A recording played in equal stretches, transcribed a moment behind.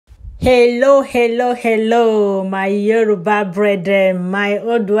Hello, hello, hello, my Yoruba brethren, my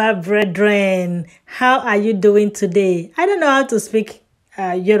Odua brethren. How are you doing today? I don't know how to speak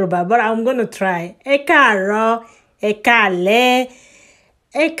Yoruba, but I'm going to try. Ẹ káàárọ̀, ẹ káalẹ́,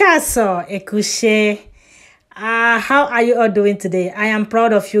 ẹ káàsán, ẹ kúṣẹ́. How are you all doing today? I am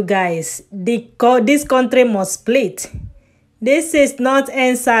proud of you guys. This country must split. This is not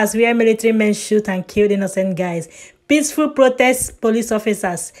NSAS where military men shoot and kill innocent guys. Peaceful protest police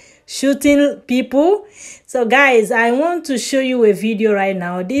officers shooting people. So guys, I want to show you a video right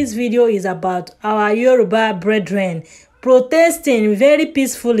now. This video is about our Yoruba brethren protesting very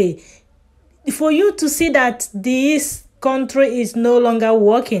peacefully for you to see that this country is no longer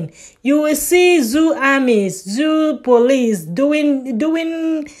working. You will see zoo armies, zoo police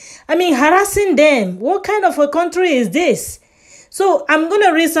harassing them. What kind of a country is this? So I'm going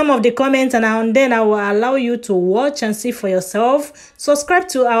to read some of the comments and then I will allow you to watch and see for yourself. Subscribe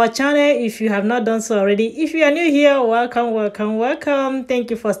to our channel if you have not done so already. If you are new here, welcome, welcome, welcome. Thank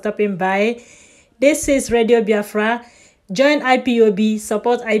you for stopping by. This is Radio Biafra. Join IPOB,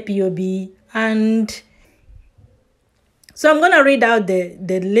 support IPOB. And so I'm going to read out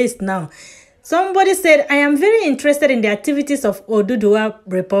the list now. Somebody said, I am very interested in the activities of Oduduwa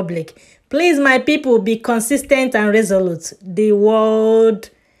Republic. Please, my people, be consistent and resolute. The world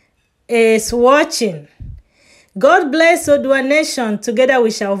is watching. God bless Odua Nation. Together we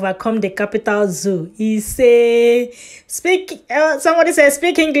shall overcome the capital zoo. He say, somebody said,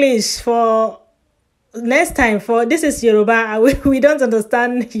 speak English for next time. For this is Yoruba. We don't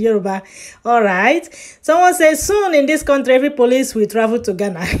understand Yoruba. All right. Someone says, soon in this country, every police will travel to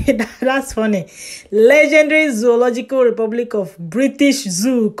Ghana. That's funny. Legendary Zoological Republic of British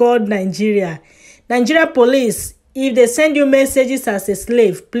Zoo called Nigeria. Nigeria police, if they send you messages as a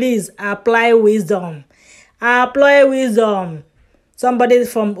slave, please apply wisdom. Apply wisdom. Somebody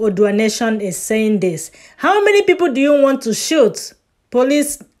from Odua Nation is saying this. How many people do you want to shoot?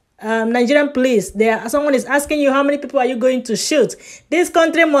 Police, Nigerian police, someone is asking you how many people are you going to shoot. This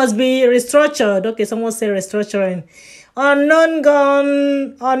country must be restructured. Okay, someone say restructuring. Unknown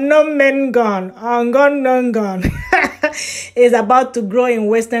gun, unknown men gun, unknown gun is about to grow in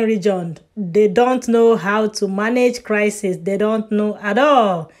Western region. They don't know how to manage crisis. They don't know at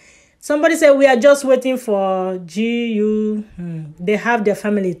all. Somebody said we are just waiting for GU. They have their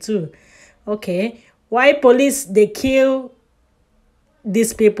family too. Okay. Why police they kill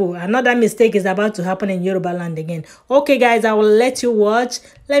these people? Another mistake is about to happen in Yoruba land again. Okay guys, I will let you watch.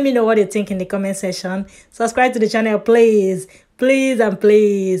 Let me know what you think in the comment section. Subscribe to the channel, please. Please and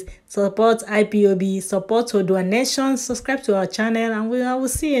please support IPOB, support Odua Nation, subscribe to our channel, and I will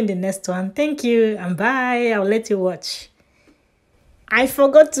see you in the next one. Thank you and bye. I will let you watch. I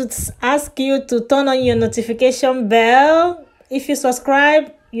forgot to ask you to turn on your notification bell. If you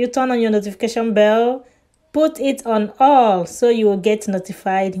subscribe, you turn on your notification bell. Put it on all so you will get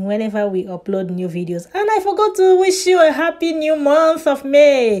notified whenever we upload new videos. And I forgot to wish you a happy new month of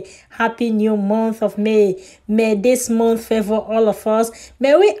May. Happy new month of May. May this month favor all of us.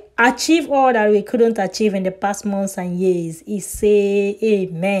 May we achieve all that we couldn't achieve in the past months and years. I say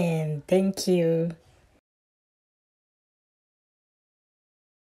amen. Thank you.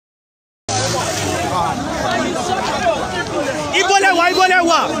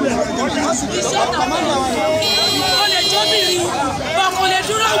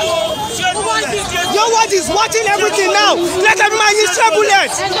 Your word is watching everything now. Let everyone use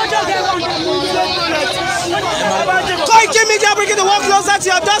bullets. Koiki Media bringing the world closer to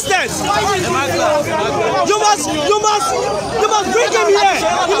your doorstep. You must bring him here.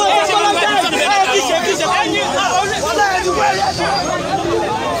 You must apologize.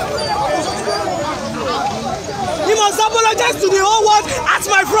 You must apologize to the whole world at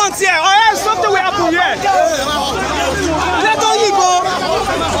my front here, or else something will happen here. Let all you go.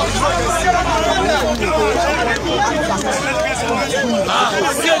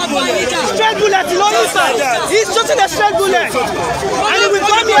 Straight bullet, you know inside. He's shooting a straight bullet. And he will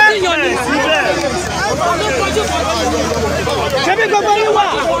come here.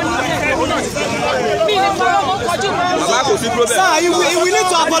 Sir, we need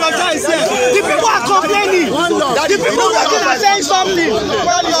to apologize here. The people are complaining. The people watching are saying something.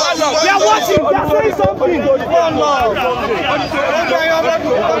 They are watching, they are saying something.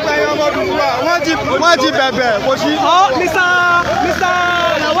 Oh, Mr.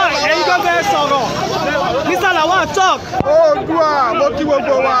 Lawal, you go there, Mr. Lawal, talk. Oh,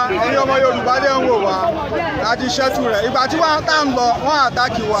 ẹ̀yin ọmọ Yorùbá dé ń wò wá láti ṣẹ́tù rẹ̀ ìgbà tí wọ́n tá ń lọ wọ́n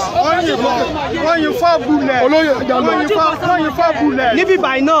àtàkì wa wọ́n yìnbọn wọ́n yin 4 bullet wọ́n yin 4 bullet níbí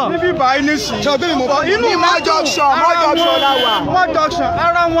báyìí náà níbí báyìí nísìnyí inú mọ́ junction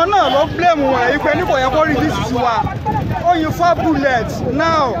ara wọn náà ló blame wọn ìpè ní kò yẹ kó rí dísìsì wa ó yin 4 bullets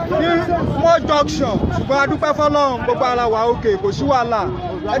now ní mọ́ junction ṣùgbọ́n a dúpẹ́ fọlọ́run gbogbo ara wa òkè kò sí wàhálà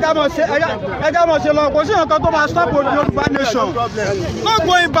ẹja mọ̀ ṣe lọ kò sí nǹkan tó máa stop Yorùbá nation no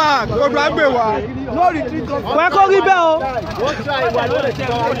going back Yorùbá gbé wa no retreat. wẹ́ẹ́ kó rí bẹ́ẹ̀ o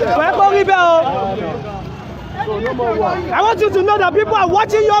wẹ́ẹ́ kó rí bẹ́ẹ̀ o. I want you to know that people are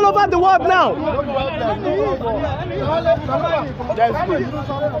watching you all over the world now.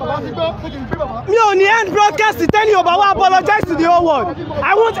 Me on the end broadcast to tell you about what I apologize to the whole world.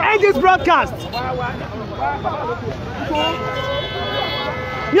 I won't end this broadcast.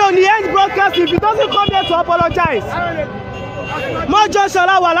 Me on the end broadcast if he doesn't come here to apologize. More Joshua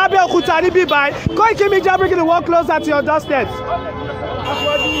Wahala Abeokuta níbí báyìí. Koiki Media bringing the world closer to your doorstep.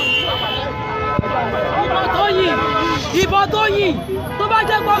 Ìbọn tó yìn tó bá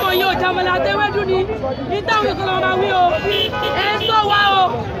jẹ́ pọ́mọ yìí ò jàmọ̀lá tẹ́wẹ́dú ni ìtàwọn ìkọlọ́ máa wí o ẹ tó wá o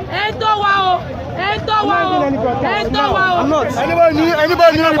ẹ tó wá o ẹ tó wá o ẹ tó wá o.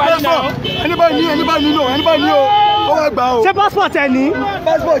 anybody ní passport anybody ní o kó wá gbà o. ṣé passport ẹ ní.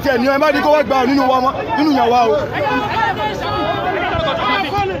 passport ẹ ní ẹ má ní kó wá gbà o nínú yàn wá o.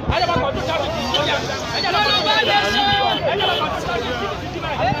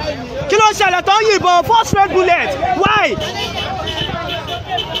 Kí ló ṣẹlẹ̀ tó ń yìnbọn 4 straight bullets why.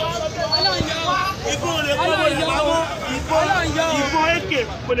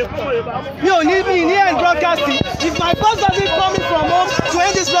 Mi ò ní end broadcasting. If my boss doesn't call me from home to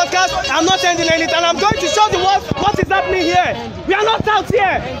end this broadcast, I'm not ending anything. And I'm going to show the world what is happening here. We are not out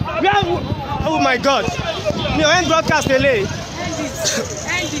here. We are. Oh my God. Mi ò end broadcast lele.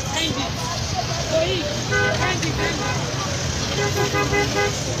 End it.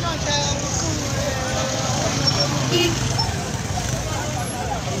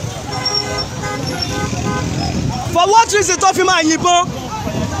 For what reason tó fi máa yìnbọn?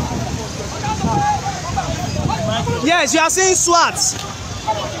 Yes, you are seeing SWAT.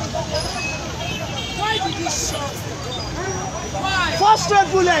 Why did he shot? Why? 4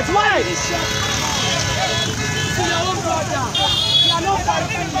 straight bullets. Why? To your own brother. You are not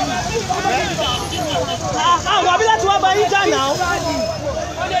fighting him. Wàbí láti wá bá yín jà náà.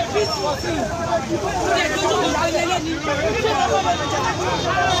 On a peace for him.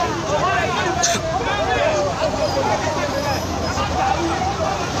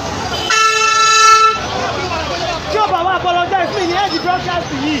 Kí o bá wá apologize me ní end broadcast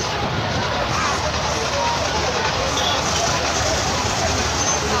yìí.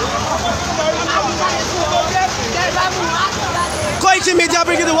 Koiki Media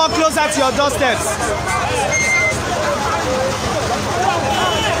bringing the world closer to your doorsteps.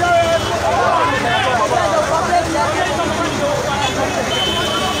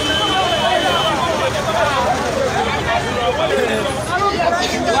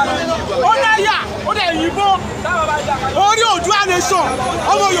 ó lẹ́yà ó lẹ́ yìnbọn orí Oòduà nation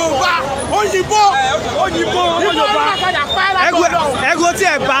ọmọ Yorùbá ó yìnbọn ọmọ Yorùbá Ẹ̀gọ́ tí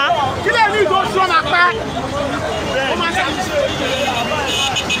ẹ̀ bá. kí lè ní ìdó tí wọ́n máa pẹ́.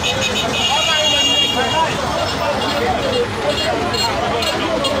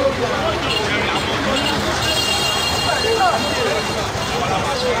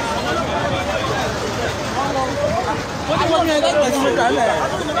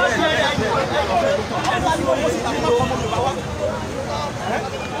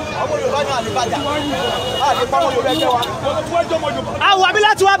 Àwọn àbí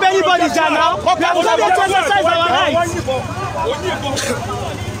láti wá bẹ anybody jà náà. We have come here to exercise our rights.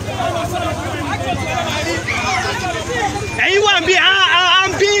 Ẹ̀yin wà bí à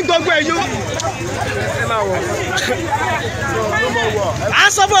ń bí gbogbo ẹ̀yọ́. À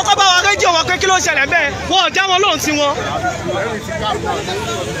ń sọ fún ọkọ bá wa rédíò wọn pé kí ló ń ṣẹlẹ̀ bẹ́ẹ̀ wọn ò já wọn lóhùn sí wọn.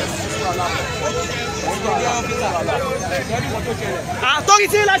 Torí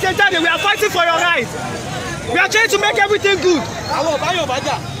tí ńlá ṣe jáde, we are fighting for your rights. We are trying to make everything good. Àwọn ọba yóò bá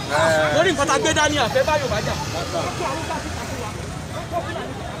jà lórí nǹkan tá a gbé dání àfẹ́ bá yóò bá jà.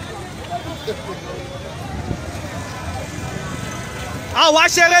 Àwọn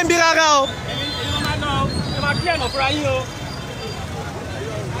aṣeré ń bí rárá o. Ẹ máa kí ẹ̀nà fúnra yín o.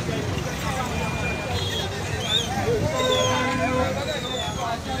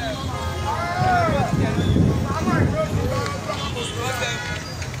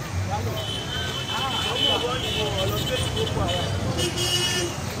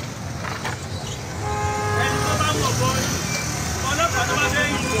 Ẹni tó bá mọ̀ bọ́ ọlọ́pàá tó bá fẹ́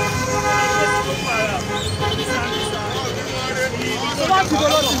yìí.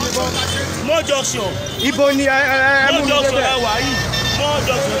 More junction. Ibo ni More junction la wà yìí. More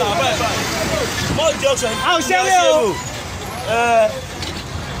junction la báyìí. More junction. A ò ṣeré o.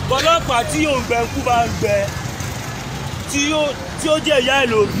 Ọlọ́pàá tí òǹgbẹ kú bá ń gbẹ tí ó jẹ́ ìyá ẹ̀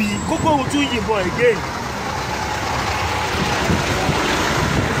ló bí kókó ohun tún yìnbọn again.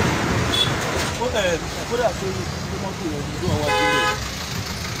 Kódà tó ní mọ́tò yẹn ní àwọn àgbélé.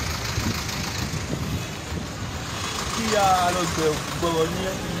 Kí a lọ gbọ̀rọ̀ ní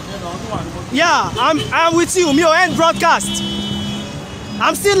ẹnu àwọn tó wà ní mọ́tò. Yeah, I'm with you. Mi ò end broadcast.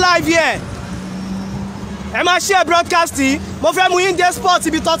 I'm still live here. Ẹ máa share broadcast yìí. Mo fẹ́ mú yín dé sport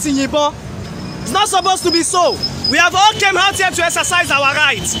ibi tó ti yìnbọn. It's not supposed to be so. We have all came out here to exercise our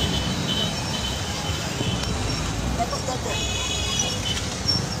rights.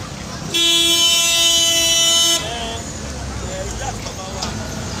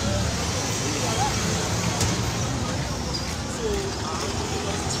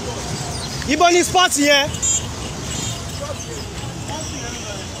 Ibo ni sport yẹn?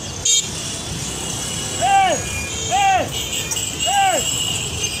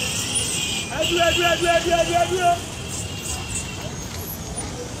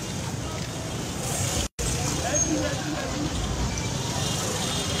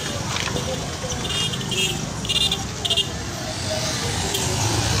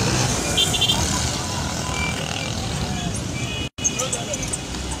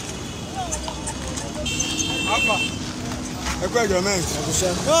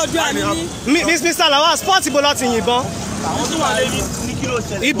 Mr. Lawal, sport ibo ló ti yìnbọn.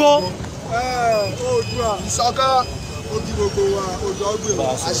 Ibo. Oòduà ìsọ̀ká odi gbogbo wa odò ọgbẹ́ wa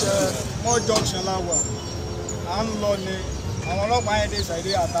àṣẹ mọ́ junction la wà à ń lọ ni àwọn ọlọ́pàá yẹn dé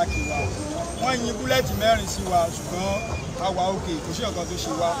ṣàìdé àtàkì wa wọ́n yin búlẹ́ẹ̀tì 4 sí wa ṣùgbọ́n a wà òkè kò sí nǹkan tó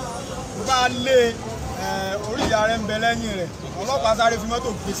ṣe wa bá a lé orí ìyá rẹ̀ ń bẹ lẹ́yìn rẹ̀ ọlọ́pàá sáré fi mọ́tò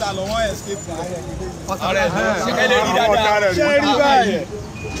gbé sá lọ wọ́n escape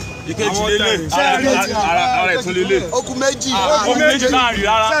ìkejì lélẹ̀ ara ẹ̀tún lélẹ̀ okùn méjì láàrin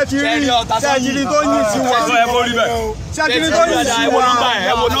rárá ṣẹ́jìrì tó yìn sí wa ṣẹ́jìrì tó yìn sí wa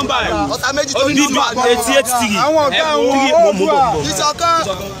ẹ̀wọ̀ nọ́mbà ẹ̀ ọ̀tá méjì tó yìn sí wa 88 àwọn ọ̀gá wọn Oòduà ìṣọ̀kan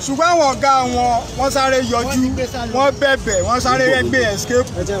ṣùgbọ́n àwọn ọ̀gá wọ́n sáré yọjú wọ́n bẹ̀bẹ̀ wọ́n sáré gbé escape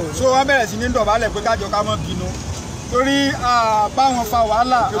so wọ́n bẹ̀rẹ̀ sí ní dọ̀bálẹ̀ pé kájọ ká má bínú torí báwọn fa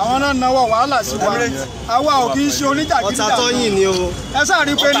wàhálà àwọn náà náwó wàhálà sí wa àwa ò kì í ṣe oníjàgídíjà ọ̀tá tó yìn ni o. ẹ sáà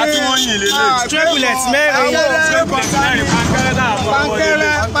rí pé ní triplet mẹ́rin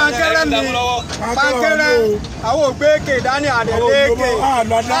pankẹ́rẹ́ àwọn ògbéèkè dání àdẹ̀léèkè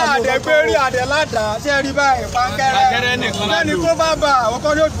àdẹ̀gbérí àdẹ̀ládàá ṣe rí báyìí pankẹ́rẹ́ lẹ́ni tó bá bá àwọn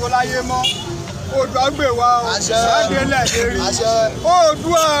kan ní òdùwó láyé mọ́ Oòduà gbè wá o ṣáàdélẹ̀ lérí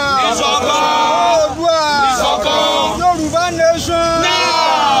Oòduà Oòduà Yorùbá nation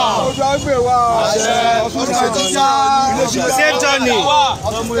Oòduà gbè wá o safe journey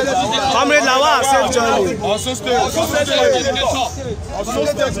Comrade Lawal safe journey Ọ̀ṣun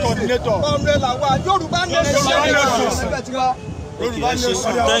state coordinator Comrade Lawal Yorùbá nation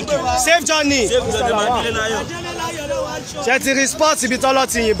thank you. safe journey. ṣe ti rí sport ibi tọ́lọ́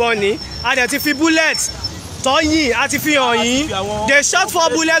ti yìnbọn ni a dẹ̀ ti fi bullet tọ́yìn a ti fi hàn yín they shot 4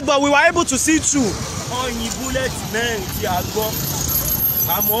 bullets but we were able to see 2. wọ́n yin bullet 4 tí a gbọ́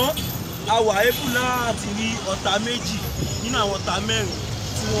àmọ́ a wà able láti rí ọ̀tá méjì nínú àwọn ọ̀tá 4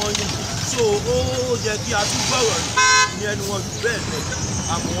 tí wọ́n yìn so ó jẹ́ kí a tún gbọ́rọ̀ ní ẹnu wọn jù bẹ́ẹ̀ lọ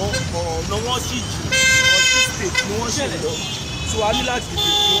àmọ́ ọ̀nà wọn sì jù Ọ̀ṣun state ni wọ́n ṣe lọ so a ní láti fi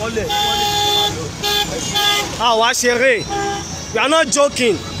wọ́n lẹ̀ wọ́n lè fi wọ́n lọ. àwa ṣeré we are not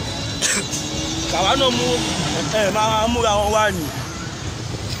joking. kàwa náà mú máa múra wọn wá ní.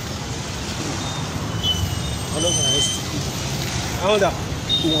 ọlọ́pàá ẹ̀ stupid. àwọn dà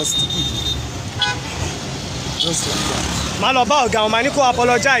wọ́n stupid. máa lọ bá ọ̀gá wọn máa ní kó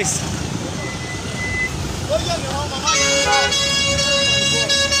apologize.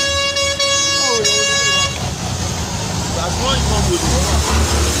 wọ́n ìbọn wò ní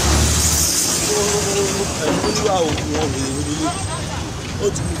olúwa òkú wọn wò ní ó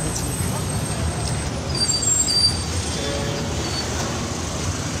ti kú ti.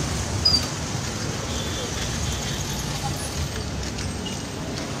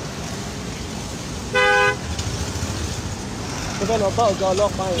 mo fẹ́ lọ bá ọ̀gá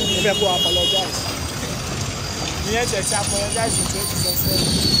ọlọ́pàá yẹn mo fẹ́ kó apologize. ìyẹn tẹ̀ sí apologize tó ti sọ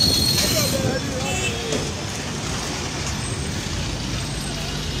sẹ́yìn.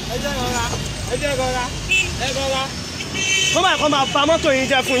 ẹ jẹ́ rọra kó máa bà mọ́tò yín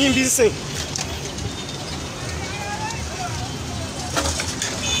jẹ́ fún yín bí sìn.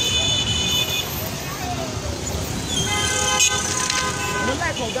 mo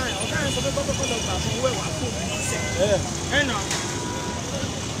láìpọ̀ ọ̀gá yẹn No.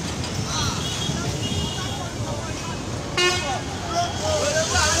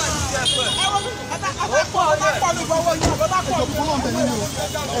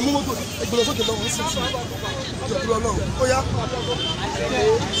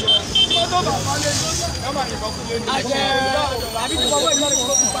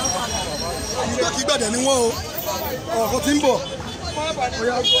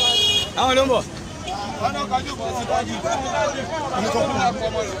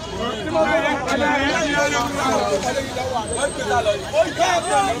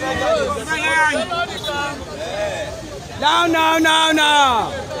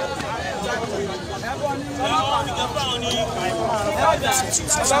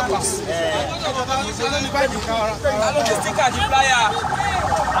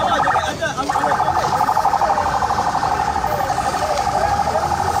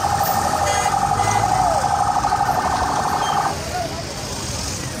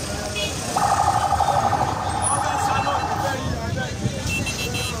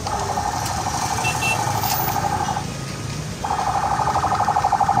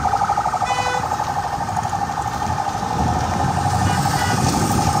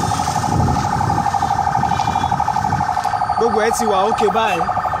 Okay, bye.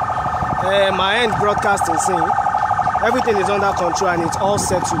 My end broadcasting saying everything is under control and it's all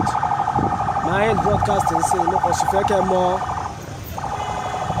settled. My end broadcasting saying no possible more.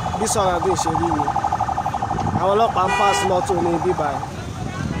 This one I've been sharing you. I will not pass more to me. Bye.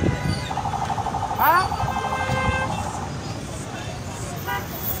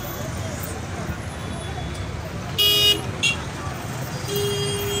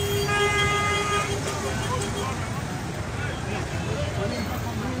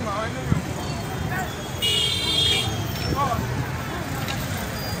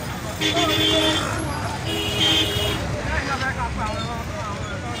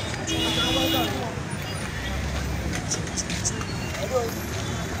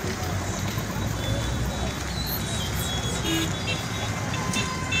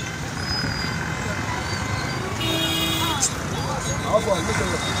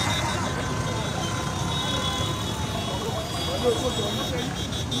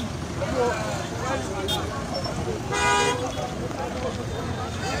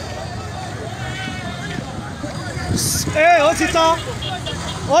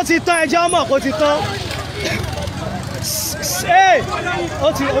 Ó ti tán ẹjọ́ mọ̀ kó ti tán. Ó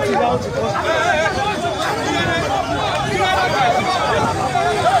ti tán.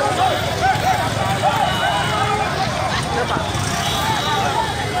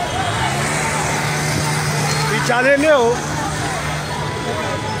 Ìjàlè ní o.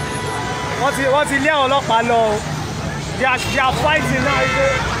 Wọ́n ti lé àwọn ọlọ́pàá lọ o. They are fighting now.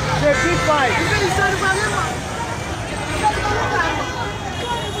 It's a big fight.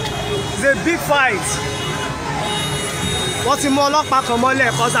 It's a big fight. Wọ́n ti mú ọlọ́pàá kan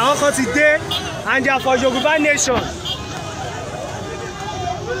mọ́lẹ̀ because àwọn kan ti dé and they are for Yoruba nation.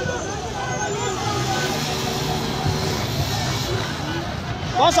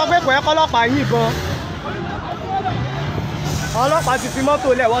 Wọ́n sọ pé kò yẹ kọ́lọ́pàá yìnbọn. Ọlọ́pàá ti fi mọ́tò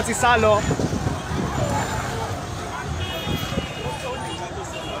lẹ̀ wọ́n ti sá lọ.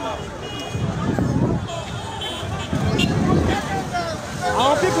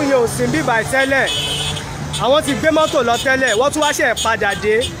 Àwọn pípù yẹn ò sí bíbà tẹ́lẹ̀. Àwọn ti gbé mọ́tò lọ tẹ́lẹ̀. Wọ́n tún wá ṣe padà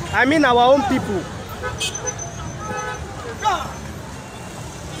dé. I mean our own people.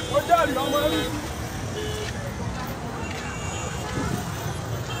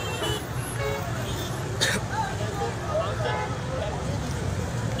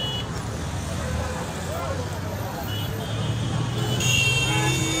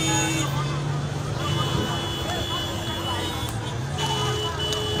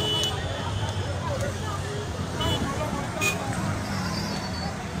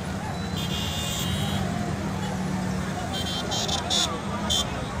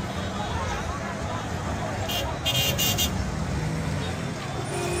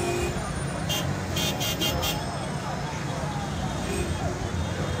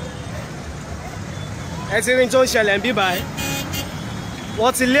 Ẹ ti rí tó ń ṣẹlẹ̀ ń bí báyìí.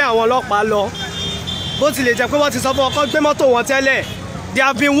 Wọ́n ti lé àwọn ọlọ́pàá lọ. Bó tilẹ̀ jẹ́ pé wọ́n ti sọ fún ọkọ gbé mọ́tò wọn tẹ́lẹ̀. They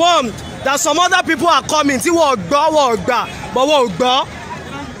have been warned that some other people are coming tí wọ́n gbà but wọ́n ò gbọ́.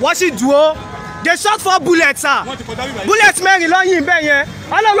 Wọ́n sì dúró. They shot 4 bullets sir. Bullet mẹ́rin lọ́yìn bẹ́ẹ̀ yẹn.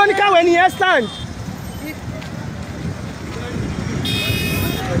 Ọlọ́run ló ní káwọn ènìyàn stand.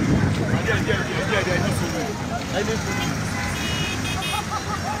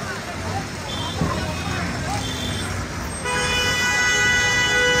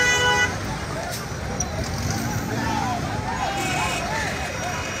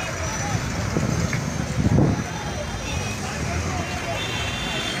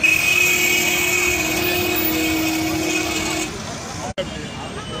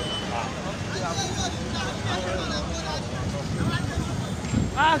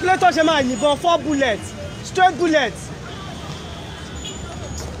 tó ṣe máa yìnbọn 4 bullets straight bullets.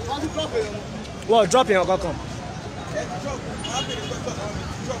 wọ́n drop yẹn kankan.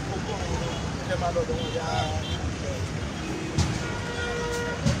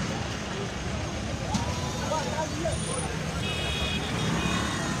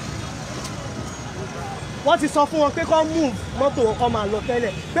 wọ́n ti sọ fún wọn pé kó move mọ́tò wọn kó máa lọ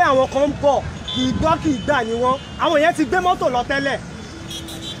tẹ́lẹ̀ pé àwọn kan ń bọ̀ kì í gbọ́ kì í gbà ní wọn àwọn yẹn ti gbé mọ́tò lọ tẹ́lẹ̀.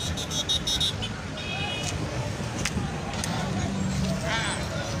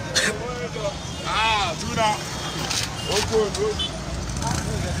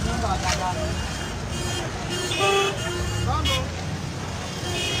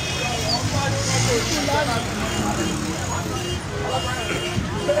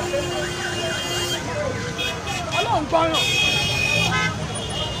 Ọlọ́run gbọ́ràn.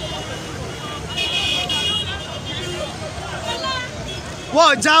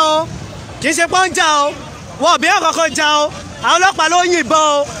 wọ́n já o kì í ṣe pé ń já o wọ́n bí ọ̀kọ̀ọ̀kan já o àwọn ọlọ́pàá ló yìnbọn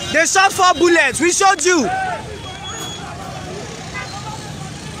o they shot 4 bullets we showed you.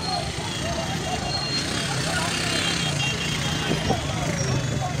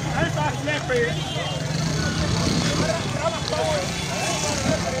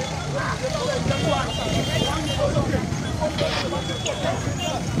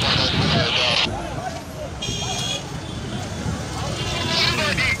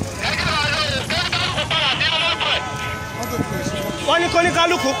 wọ́n ní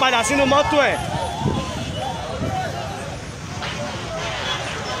kóníkálùkù padà sínú mọ́tò ẹ̀.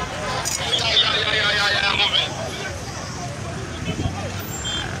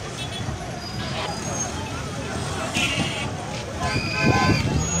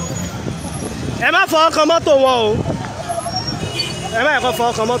 ẹ má fọwọ́ kan mọ́tò wọn o ẹ má ẹ̀kọ́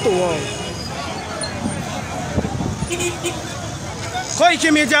fọwọ́ kan mọ́tò wọn o.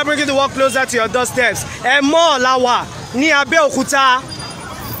 Koiki Media bringing the work closer to your doorsteps. ẹ mọ́ ọ̀la wà ní Abeokuta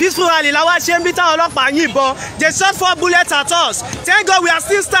peaceful rally la wá ṣe ń bí táwọn ọlọ́pàá yìnbọn they shot 4 bullets at us thank God we are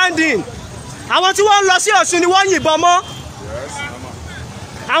still standing. àwọn tí wọ́n ń lọ sí Ọ̀ṣun ni wọ́n yìnbọn mọ́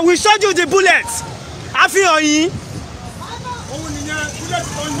and we showed you the bullets àfihàn yín. Òun nìyẹn bullet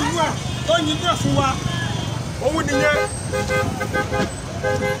tó yìnbọn ẹ̀ fún wa òun nìyẹn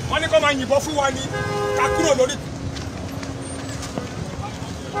wọ́n ní kó máa yìnbọn fún wa ní ká kúrò lórí.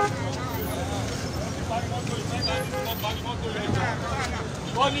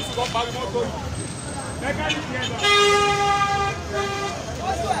 wọ́n ní ṣùgbọ́n parí mọ́tò yìí mẹ́kánìkì ẹ̀ lọ.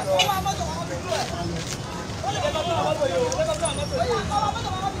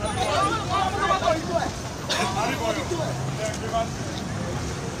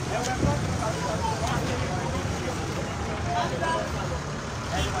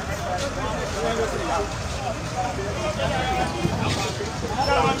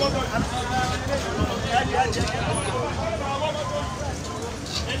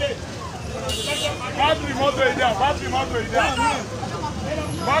 Battery motor is there. Battery motor is there.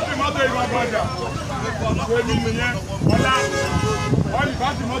 Battery motor is my brother.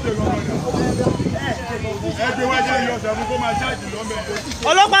 Battery motor is my brother.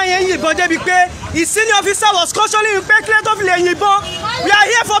 ọlọ́pàá yẹn yìnbọn débi pé his senior officer was cautioning him pé kílẹ̀ tó fi lè yìnbọn we are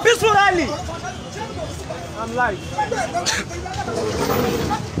here for peaceful rally. I'm live.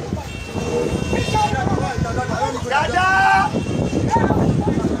 Dada!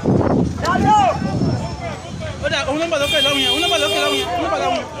 Dada! Oda, òun ló ń bọ̀ lókè lọ́hùn yẹn, òun ló ń bọ̀ lókè lọ́hùn yẹn, òun ló ń bọ̀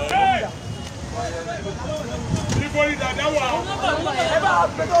lọ́hùn yẹn.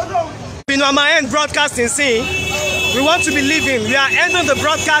 In our end broadcasting scene, we want to be leaving. We are ending the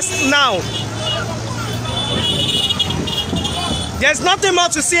broadcast now. There's nothing more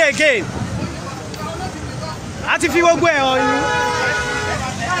to see again. Àti fi gbogbo ẹ̀ hàn yín.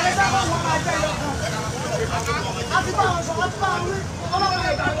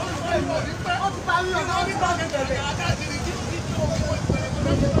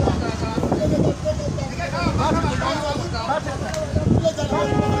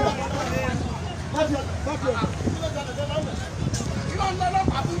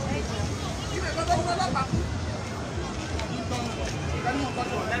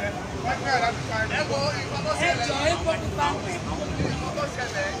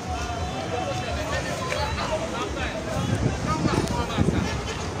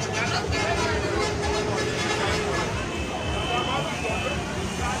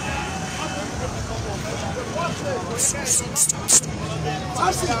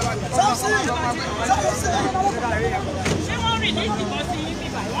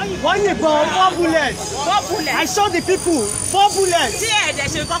 Wọ́n yìnbọn 4 bullets. 4 bullets. I saw the people 4 bullets. Tí ẹ̀dẹ̀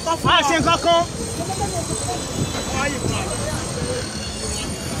ṣe kọ́kọ́ fún A ṣe kankan.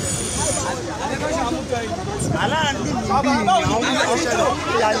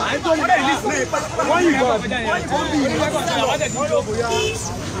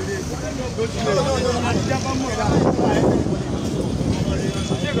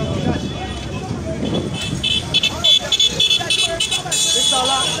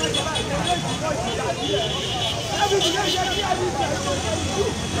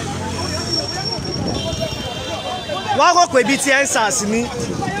 wọ́n kò pè bí ti ẹ̀ ń sàs ní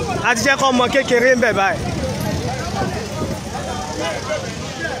àti jẹ́ kọ́ ọmọ kékeré ń bẹ̀ báyìí.